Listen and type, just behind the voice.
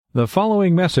The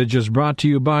following message is brought to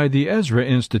you by the Ezra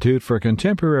Institute for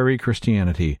Contemporary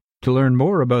Christianity. To learn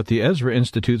more about the Ezra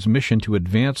Institute's mission to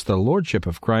advance the Lordship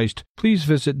of Christ, please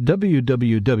visit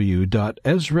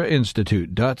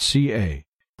www.ezrainstitute.ca.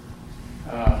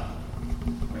 I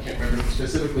can't remember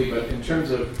specifically, but in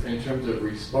terms of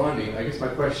responding, I guess my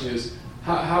question is,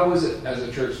 how is it as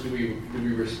a church do we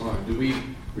respond? Do we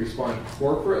respond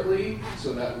corporately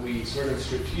so that we sort of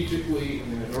strategically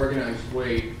in an organized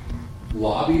way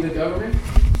lobby the government,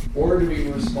 or do we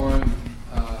respond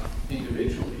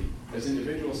individually, as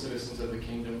individual citizens of the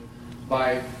kingdom,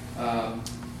 by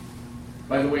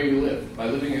the way we live, by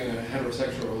living in a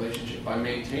heterosexual relationship, by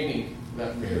maintaining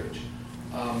that marriage,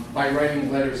 by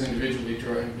writing letters individually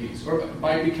to our MPs, or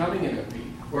by becoming an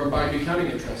MP, or by becoming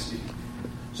a trustee?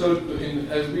 So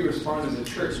as we respond as a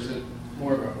church, is it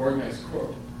more of an organized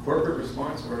corporate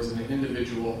response, or is it an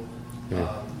individual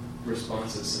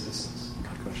response as citizens?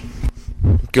 Good question.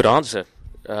 Good answer.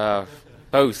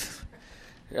 Both.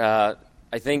 I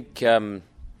think the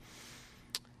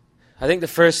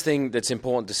first thing that's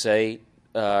important to say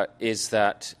is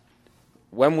that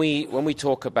when we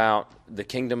talk about the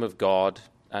kingdom of God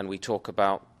and we talk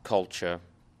about culture,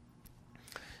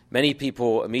 many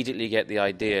people immediately get the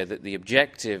idea that the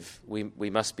objective we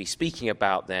must be speaking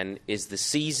about then is the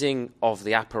seizing of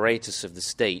the apparatus of the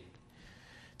state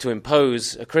to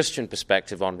impose a Christian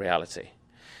perspective on reality,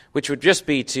 which would just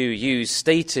be to use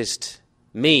statist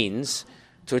means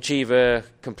to achieve a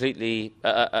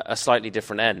slightly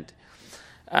different end.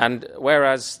 And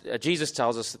whereas Jesus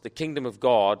tells us that the kingdom of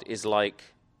God is like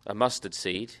a mustard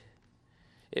seed,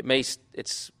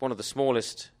 it's one of the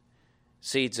smallest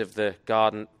seeds of the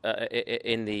garden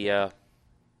in the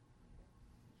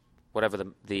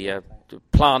the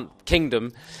plant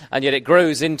kingdom, and yet it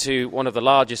grows into one of the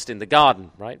largest in the garden,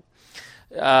 right?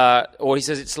 Or he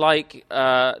says it's like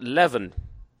leaven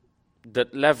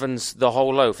that leavens the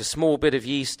whole loaf, a small bit of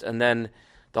yeast, and then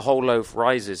the whole loaf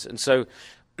rises. And so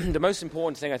the most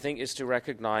important thing, I think, is to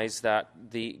recognize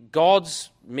that God's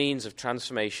means of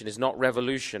transformation is not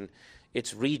revolution,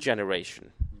 it's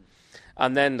regeneration.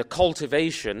 And then the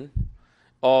cultivation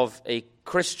of a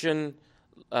Christian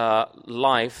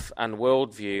life and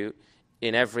worldview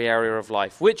in every area of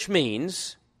life, which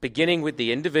means, beginning with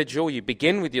the individual, you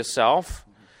begin with yourself,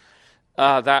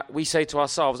 that we say to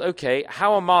ourselves, okay,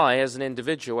 how am I as an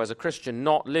individual, as a Christian,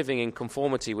 not living in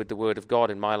conformity with the Word of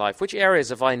God in my life? Which areas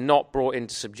have I not brought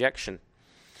into subjection?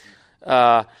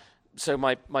 So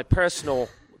my personal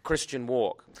Christian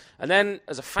walk. And then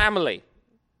as a family,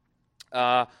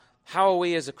 how are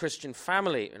we as a Christian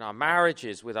family in our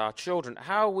marriages, with our children?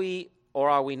 How are we, or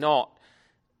are we not,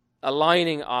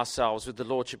 aligning ourselves with the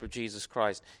Lordship of Jesus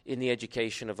Christ in the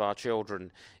education of our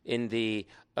children, in the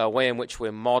way in which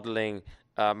we're modeling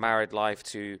married life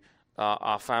to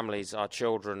our families, our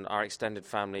children, our extended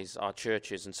families, our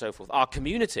churches, and so forth, our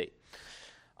community?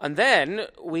 And then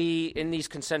we, in these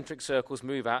concentric circles,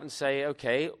 move out and say,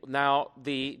 okay, now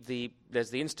there's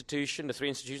the institution, the three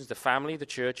institutions, the family, the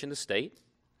church, and the state.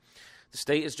 The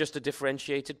state is just a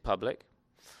differentiated public.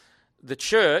 The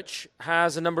church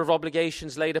has a number of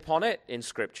obligations laid upon it in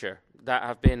Scripture that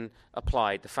have been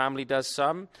applied. The family does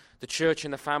some. The church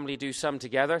and the family do some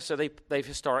together. So they've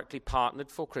historically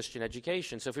partnered for Christian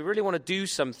education. So if we really want to do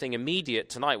something immediate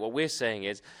tonight, what we're saying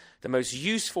is the most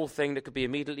useful thing that could be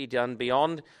immediately done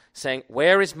beyond saying,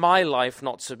 where is my life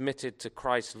not submitted to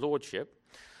Christ's lordship,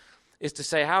 is to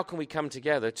say, how can we come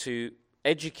together to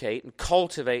educate and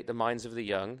cultivate the minds of the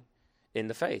young in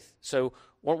the faith? So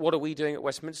what are we doing at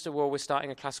Westminster? Well, we're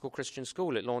starting a classical Christian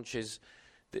school. It launches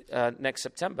next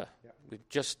September. Yeah. We've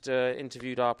just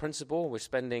interviewed our principal. We're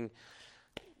spending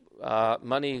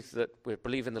money that we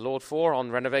believe in the Lord for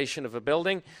on renovation of a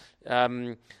building.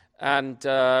 And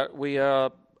we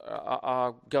are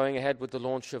going ahead with the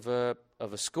launch of a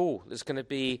school. There's going to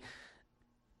be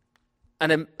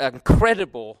an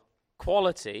incredible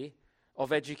quality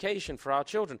of education for our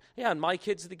children. Yeah, and my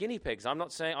kids are the guinea pigs. I'm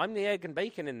not saying I'm the egg and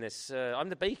bacon in this. I'm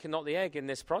the bacon, not the egg, in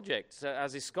this project,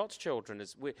 as is Scott's children.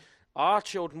 Our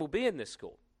children will be in this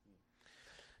school.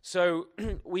 So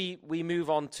we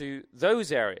move on to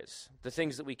those areas, the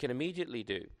things that we can immediately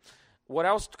do. What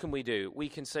else can we do? We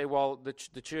can say, well,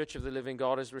 the Church of the Living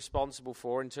God is responsible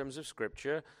for, in terms of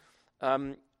Scripture,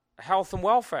 health and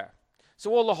welfare.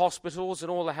 So all the hospitals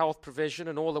and all the health provision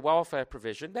and all the welfare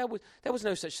provision, there was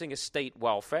no such thing as state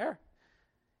welfare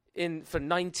for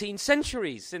 19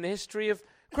 centuries in the history of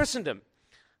Christendom.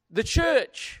 The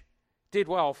church did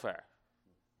welfare.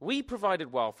 We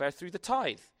provided welfare through the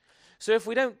tithe. So if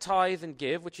we don't tithe and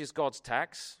give, which is God's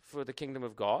tax for the kingdom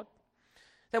of God,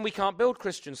 then we can't build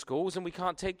Christian schools and we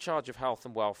can't take charge of health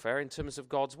and welfare in terms of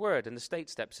God's word, and the state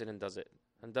steps in and does it,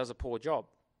 and does a poor job,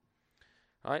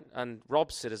 right? And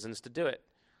robs citizens to do it.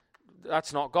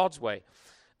 That's not God's way.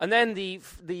 And then the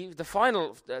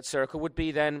final circle would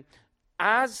be then,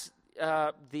 as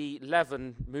the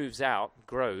leaven moves out,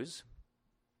 grows,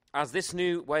 as this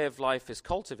new way of life is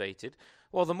cultivated,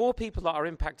 well, the more people that are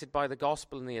impacted by the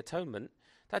gospel and the atonement,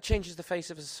 that changes the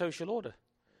face of the social order,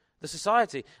 the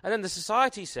society. And then the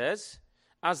society says,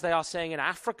 as they are saying in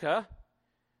Africa,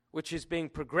 which is being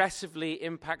progressively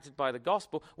impacted by the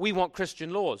gospel, we want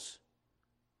Christian laws.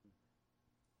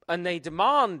 And they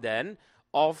demand then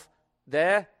of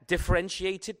their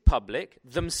differentiated public,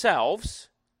 themselves,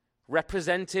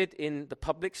 represented in the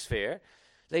public sphere,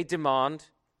 they demand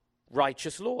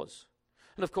righteous laws.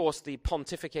 And of course, the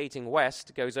pontificating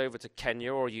West goes over to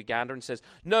Kenya or Uganda and says,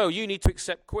 no, you need to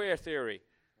accept queer theory.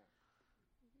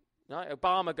 Right?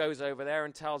 Obama goes over there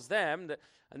and tells them that,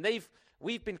 and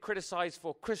we've been criticized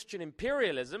for Christian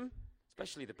imperialism,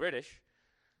 especially the British,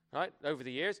 right, over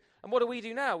the years. And what do we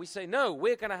do now? We say, no,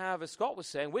 we're going to have, as Scott was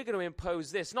saying, we're going to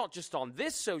impose this not just on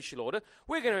this social order,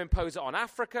 we're going to impose it on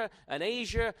Africa and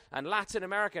Asia and Latin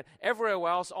America and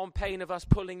everywhere else on pain of us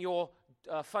pulling your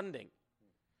funding.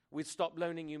 We'd stop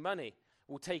loaning you money.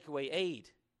 We'll take away aid.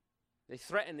 They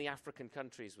threaten the African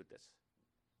countries with this.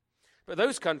 But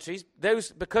those countries,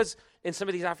 because in some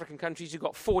of these African countries you've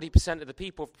got 40% of the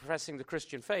people professing the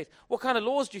Christian faith, what kind of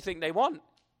laws do you think they want?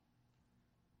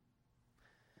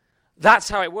 That's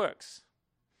how it works.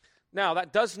 Now,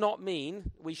 that does not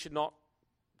mean we should not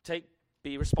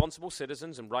be responsible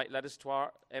citizens and write letters to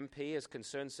our MP as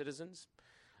concerned citizens,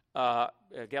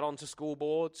 get onto school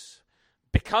boards,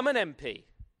 become an MP.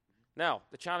 Now,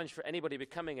 the challenge for anybody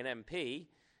becoming an MP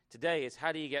today is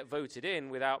how do you get voted in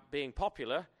without being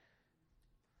popular?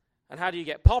 And how do you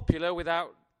get popular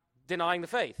without denying the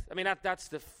faith? I mean, that's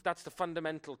the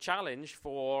fundamental challenge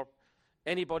for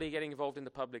anybody getting involved in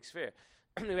the public sphere.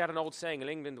 We had an old saying in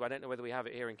England, I don't know whether we have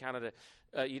it here in Canada,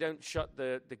 you don't shut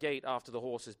the gate after the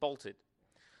horse is bolted.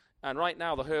 And right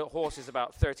now the horse is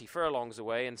about 30 furlongs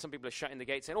away, and some people are shutting the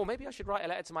gate saying, oh, maybe I should write a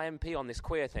letter to my MP on this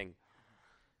queer thing.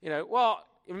 You know, well,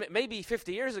 maybe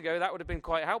 50 years ago that would have been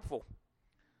quite helpful.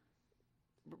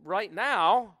 Right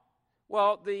now,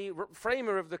 well, the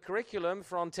framer of the curriculum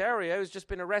for Ontario has just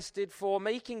been arrested for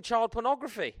making child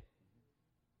pornography.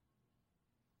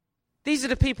 These are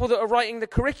the people that are writing the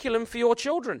curriculum for your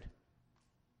children.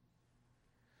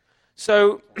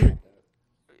 So,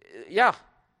 yeah.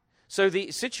 So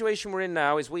the situation we're in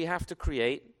now is we have to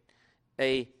create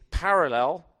a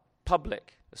parallel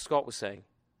public, as Scott was saying,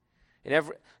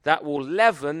 that will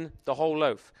leaven the whole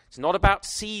loaf. It's not about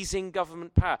seizing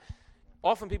government power.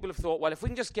 Often people have thought, well, if we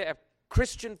can just get a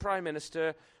Christian prime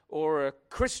minister or a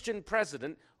Christian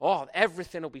president,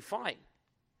 everything will be fine.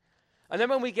 And then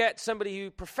when we get somebody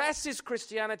who professes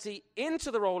Christianity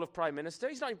into the role of prime minister,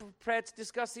 he's not even prepared to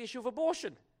discuss the issue of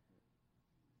abortion.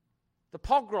 The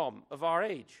pogrom of our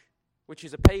age, which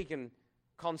is a pagan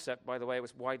concept, by the way, it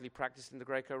was widely practiced in the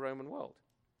Greco-Roman world.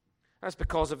 That's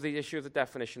because of the issue of the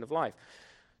definition of life.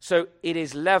 So it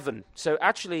is leaven. So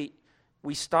actually,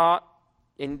 we start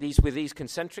with these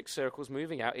concentric circles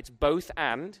moving out. It's both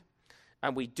and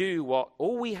we do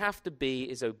all we have to be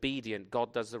is obedient.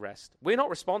 God does the rest. We're not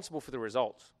responsible for the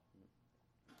results.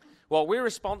 What we're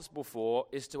responsible for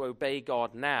is to obey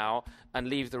God now and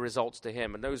leave the results to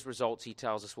him. And those results, he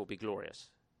tells us, will be glorious.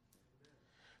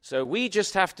 So we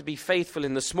just have to be faithful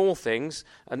in the small things,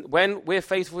 and when we're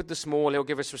faithful with the small, he'll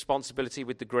give us responsibility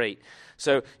with the great.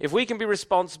 So if we can be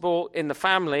responsible in the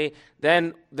family,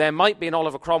 then there might be an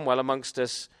Oliver Cromwell amongst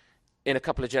us in a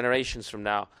couple of generations from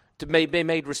now to be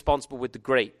made responsible with the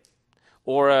great,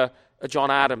 or a John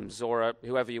Adams, or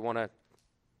whoever you want to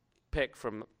pick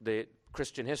from the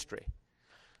Christian history.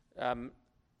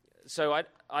 So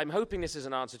I'm hoping this is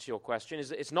an answer to your question.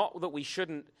 It's not that we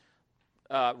shouldn't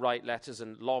write letters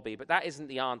and lobby, but that isn't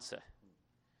the answer.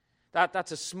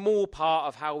 That's a small part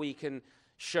of how we can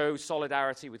show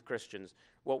solidarity with Christians.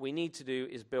 What we need to do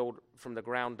is build from the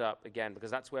ground up again, because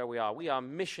that's where we are. We are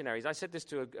missionaries. I said this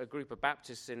to a group of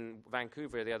Baptists in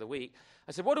Vancouver the other week.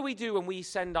 I said, what do we do when we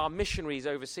send our missionaries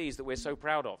overseas that we're so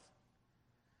proud of?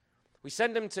 We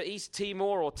send them to East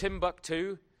Timor or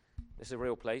Timbuktu. This is a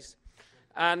real place.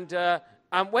 And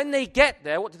when they get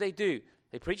there, what do?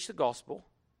 They preach the gospel.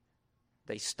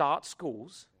 They start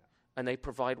schools, and they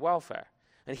provide welfare.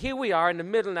 And here we are in the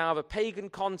middle now of a pagan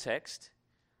context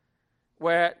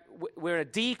where we're in a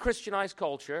de-Christianized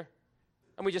culture,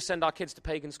 and we just send our kids to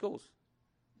pagan schools.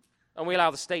 And we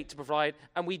allow the state to provide,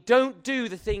 and we don't do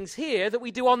the things here that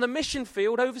we do on the mission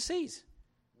field overseas.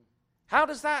 How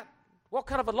does that What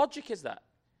kind of a logic is that?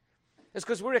 It's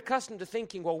because we're accustomed to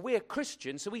thinking, well, we're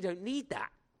Christians, so we don't need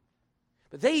that.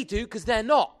 But they do because they're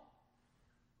not.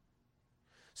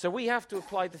 So we have to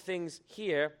apply the things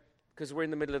here because we're in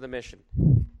the middle of the mission. Do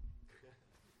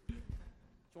you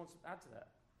want to add to that?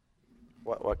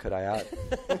 What could I add?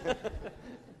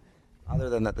 Other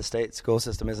than that the state school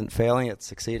system isn't failing, it's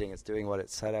succeeding. It's doing what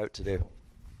it's set out to do.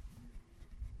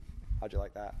 How'd you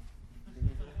like that?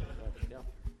 Yeah.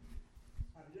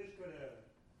 I'm just going to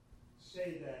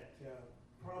say that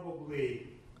probably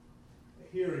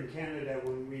here in Canada,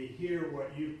 when we hear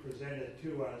what you presented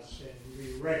to us and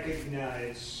we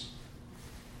recognize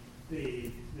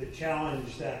the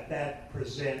challenge that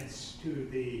presents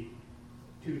to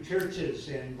churches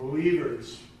and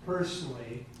believers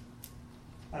personally,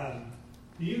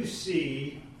 you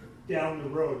see down the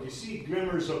road, you see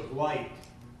glimmers of light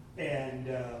and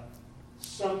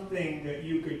something that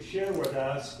you could share with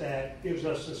us that gives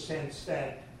us a sense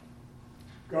that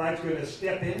God's going to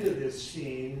step into this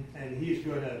scene and he's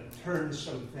going to turn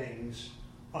some things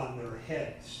on their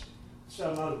heads.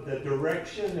 Some of the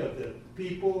direction of the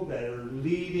people that are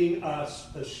leading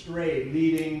us astray,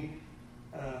 leading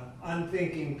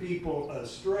unthinking people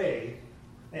astray,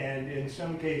 and in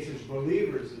some cases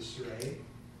believers astray.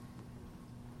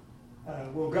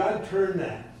 Will God turn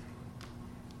that?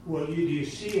 Do you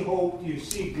see hope? Do you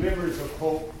see glimmers of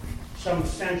hope? Some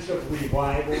sense of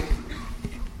revival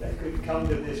that could come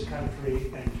to this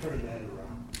country and turn that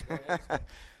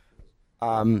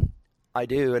around? I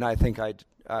do, and I think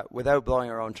without blowing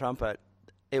our own trumpet,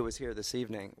 it was here this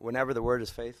evening. Whenever the word is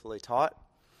faithfully taught,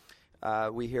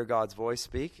 we hear God's voice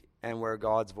speak, and where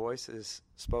God's voice is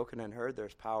spoken and heard,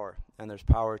 there's power, and there's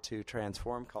power to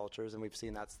transform cultures, and we've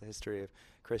seen that's the history of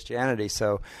Christianity.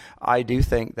 So I do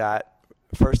think that,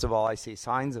 first of all, I see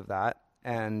signs of that,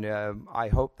 and I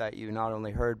hope that you not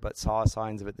only heard but saw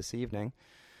signs of it this evening,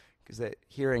 because the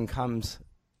hearing comes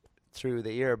through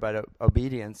the ear, but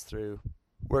obedience through.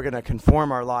 We're going to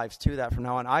conform our lives to that from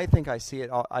now on. I think I see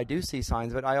it. I do see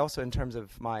signs, but I also, in terms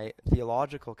of my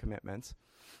theological commitments,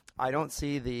 I don't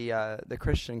see the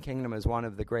Christian kingdom as one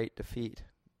of the great defeat,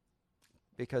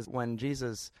 because when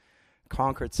Jesus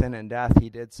conquered sin and death, he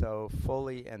did so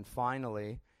fully and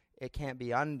finally. It can't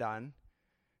be undone.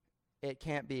 It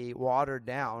can't be watered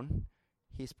down.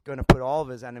 He's going to put all of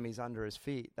his enemies under his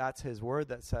feet. That's his word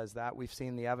that says that. We've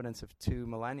seen the evidence of 2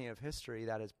 millennia of history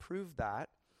that has proved that.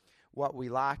 What we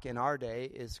lack in our day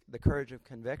is the courage of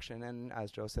conviction and,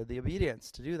 as Joe said, the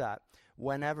obedience to do that.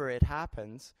 Whenever it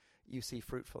happens, you see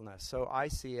fruitfulness. So I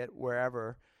see it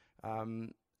wherever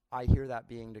I hear that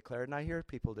being declared, and I hear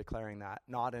people declaring that.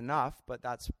 Not enough, but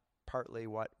that's partly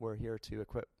what we're here to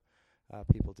equip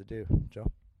people to do.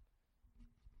 Joe?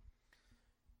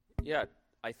 Yeah,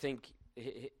 I think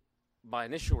my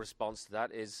initial response to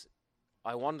that is,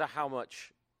 I wonder how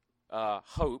much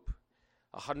hope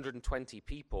 120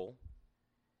 people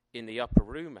in the upper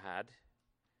room had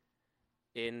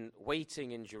in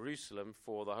waiting in Jerusalem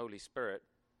for the Holy Spirit,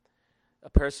 a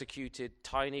persecuted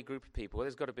tiny group of people.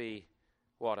 There's got to be,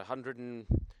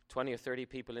 120 or 30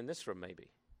 people in this room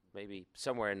maybe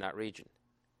somewhere in that region.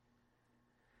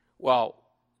 Well,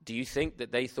 do you think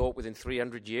that they thought within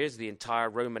 300 years the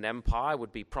entire Roman Empire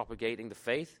would be propagating the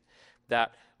faith,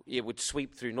 that it would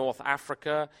sweep through North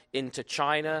Africa, into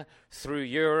China, through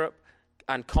Europe,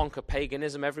 and conquer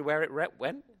paganism everywhere it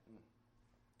went?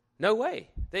 No way.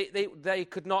 They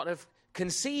could not have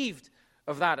conceived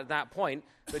of that at that point.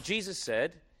 But Jesus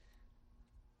said,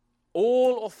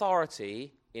 all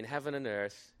authority in heaven and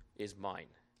earth is mine.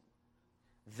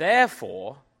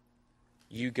 Therefore,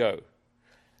 you go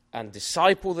and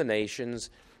disciple the nations,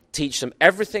 teach them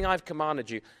everything I've commanded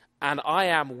you, and I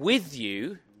am with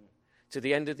you to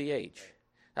the end of the age.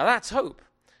 Now that's hope.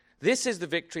 This is the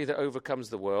victory that overcomes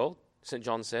the world, St.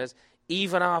 John says,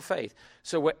 even our faith.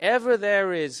 So wherever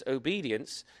there is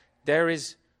obedience, there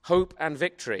is hope and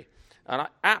victory. And I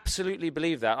absolutely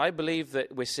believe that. I believe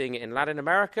that we're seeing it in Latin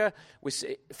America,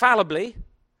 fallibly.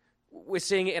 We're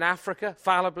seeing it in Africa,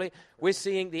 fallibly. We're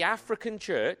seeing the African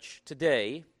church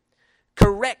today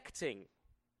correcting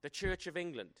the Church of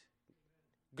England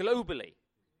globally,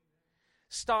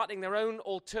 starting their own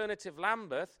alternative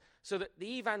Lambeth so that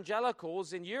the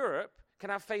evangelicals in Europe can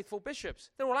have faithful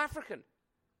bishops. They're all African.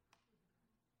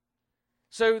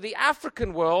 So the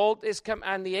African world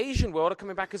and the Asian world are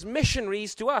coming back as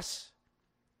missionaries to us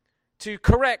to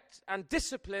correct and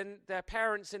discipline their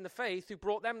parents in the faith who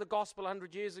brought them the gospel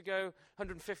 100 years ago,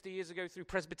 150 years ago through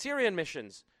Presbyterian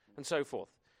missions and so forth.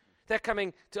 They're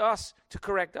coming to us to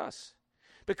correct us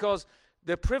because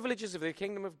The privileges of the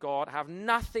kingdom of God have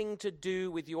nothing to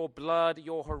do with your blood,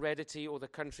 your heredity, or the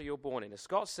country you're born in. As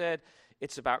Scott said,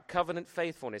 it's about covenant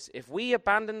faithfulness. If we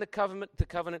abandon the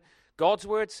covenant, God's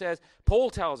word says, Paul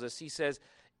tells us, he says,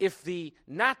 if the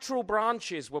natural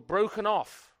branches were broken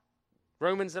off,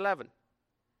 Romans 11,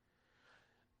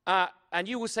 and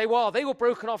you will say, well, they were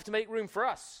broken off to make room for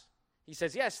us. He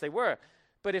says, yes, they were.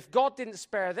 But if God didn't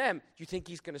spare them, do you think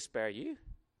he's going to spare you?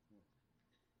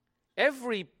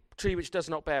 Every tree which does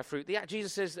not bear fruit,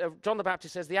 Jesus says, John the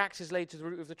Baptist says, the axe is laid to the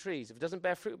root of the trees. If it doesn't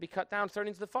bear fruit, it will be cut down, thrown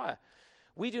into the fire.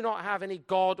 We do not have any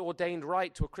God-ordained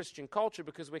right to a Christian culture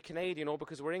because we're Canadian or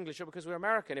because we're English or because we're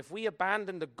American. If we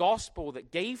abandon the gospel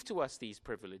that gave to us these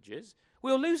privileges,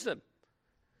 we'll lose them.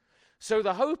 So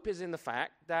the hope is in the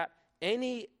fact that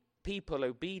any people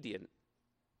obedient,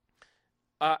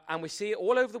 and we see it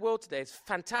all over the world today. It's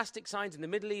fantastic signs in the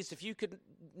Middle East. If you could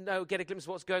get a glimpse of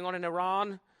what's going on in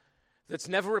Iran, that's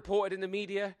never reported in the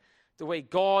media, the way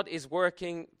God is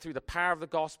working through the power of the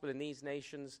gospel in these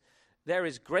nations, there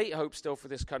is great hope still for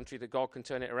this country that God can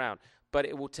turn it around. But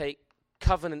it will take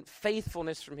covenant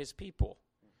faithfulness from his people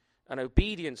and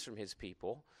obedience from his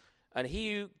people. And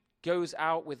he who goes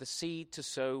out with the seed to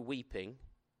sow weeping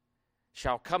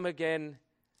shall come again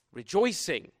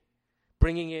rejoicing,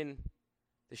 bringing in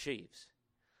the sheaves.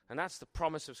 And that's the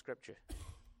promise of Scripture.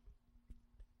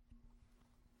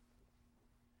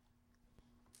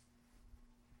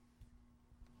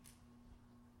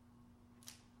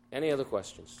 Any other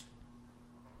questions?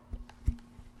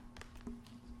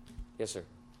 Yes, sir.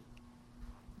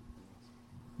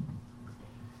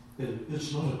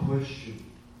 It's not a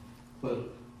question, but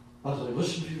as I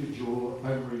listen to you, Joe,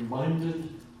 I'm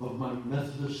reminded of my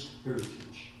Methodist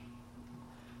heritage.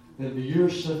 In the year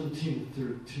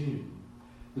 1713,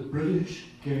 the British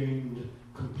gained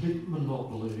complete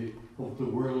monopoly of the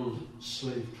world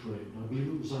slave trade. I believe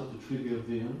it was at the Treaty of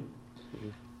Vienna.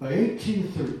 By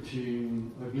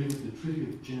 1813, I believe at the Treaty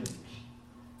of Ghent,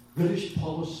 British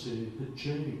policy had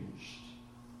changed,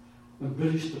 and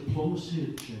British diplomacy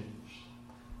had changed.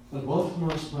 I've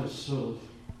often asked myself,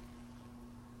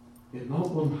 in that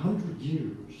 100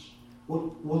 years,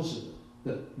 what was it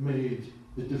that made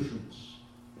the difference?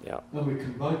 Yeah. And we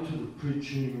come back to the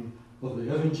preaching of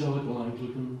the evangelical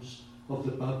Anglicans, of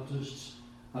the Baptists,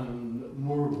 and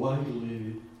more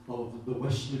widely of the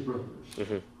Wesley brothers.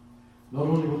 Mm-hmm. Not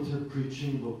only with their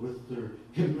preaching, but with their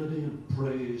hymnody and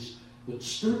praise that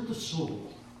stirred the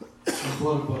soul and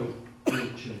brought about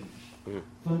great change. Mm-hmm.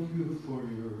 Thank you for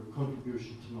your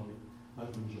contribution tonight.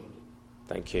 I've enjoyed it.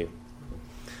 Thank you.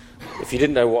 If you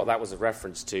didn't know what that was a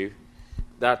reference to,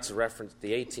 that's a reference to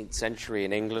the 18th century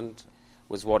in England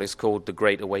was what is called the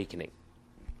Great Awakening.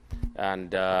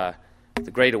 And the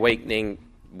Great Awakening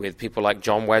with people like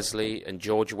John Wesley and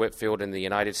George Whitefield in the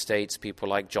United States, people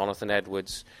like Jonathan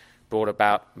Edwards, brought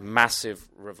about massive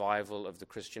revival of the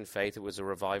Christian faith. It was a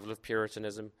revival of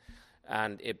Puritanism,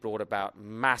 and it brought about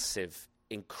massive,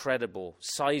 incredible,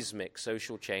 seismic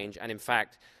social change. And in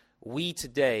fact, we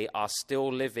today are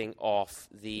still living off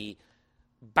the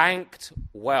banked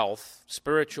wealth,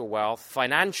 spiritual wealth,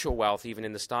 financial wealth, even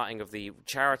in the starting of the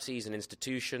charities and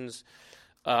institutions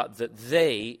that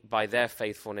they, by their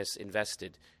faithfulness,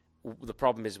 invested. The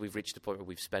problem is we've reached a point where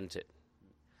we've spent it.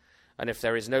 And if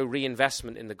there is no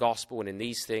reinvestment in the gospel and in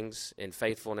these things, in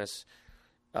faithfulness,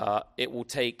 it will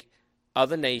take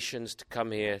other nations to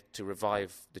come here to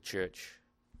revive the church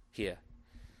here.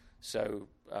 So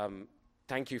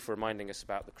thank you for reminding us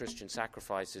about the Christian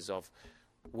sacrifices of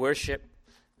worship,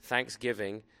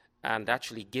 thanksgiving, and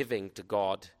actually giving to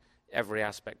God every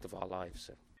aspect of our lives.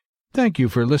 So. Thank you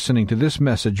for listening to this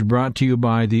message brought to you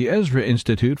by the Ezra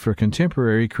Institute for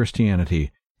Contemporary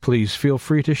Christianity. Please feel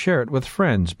free to share it with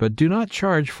friends, but do not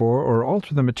charge for or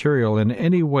alter the material in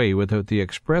any way without the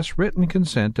express written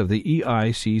consent of the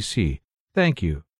EICC. Thank you.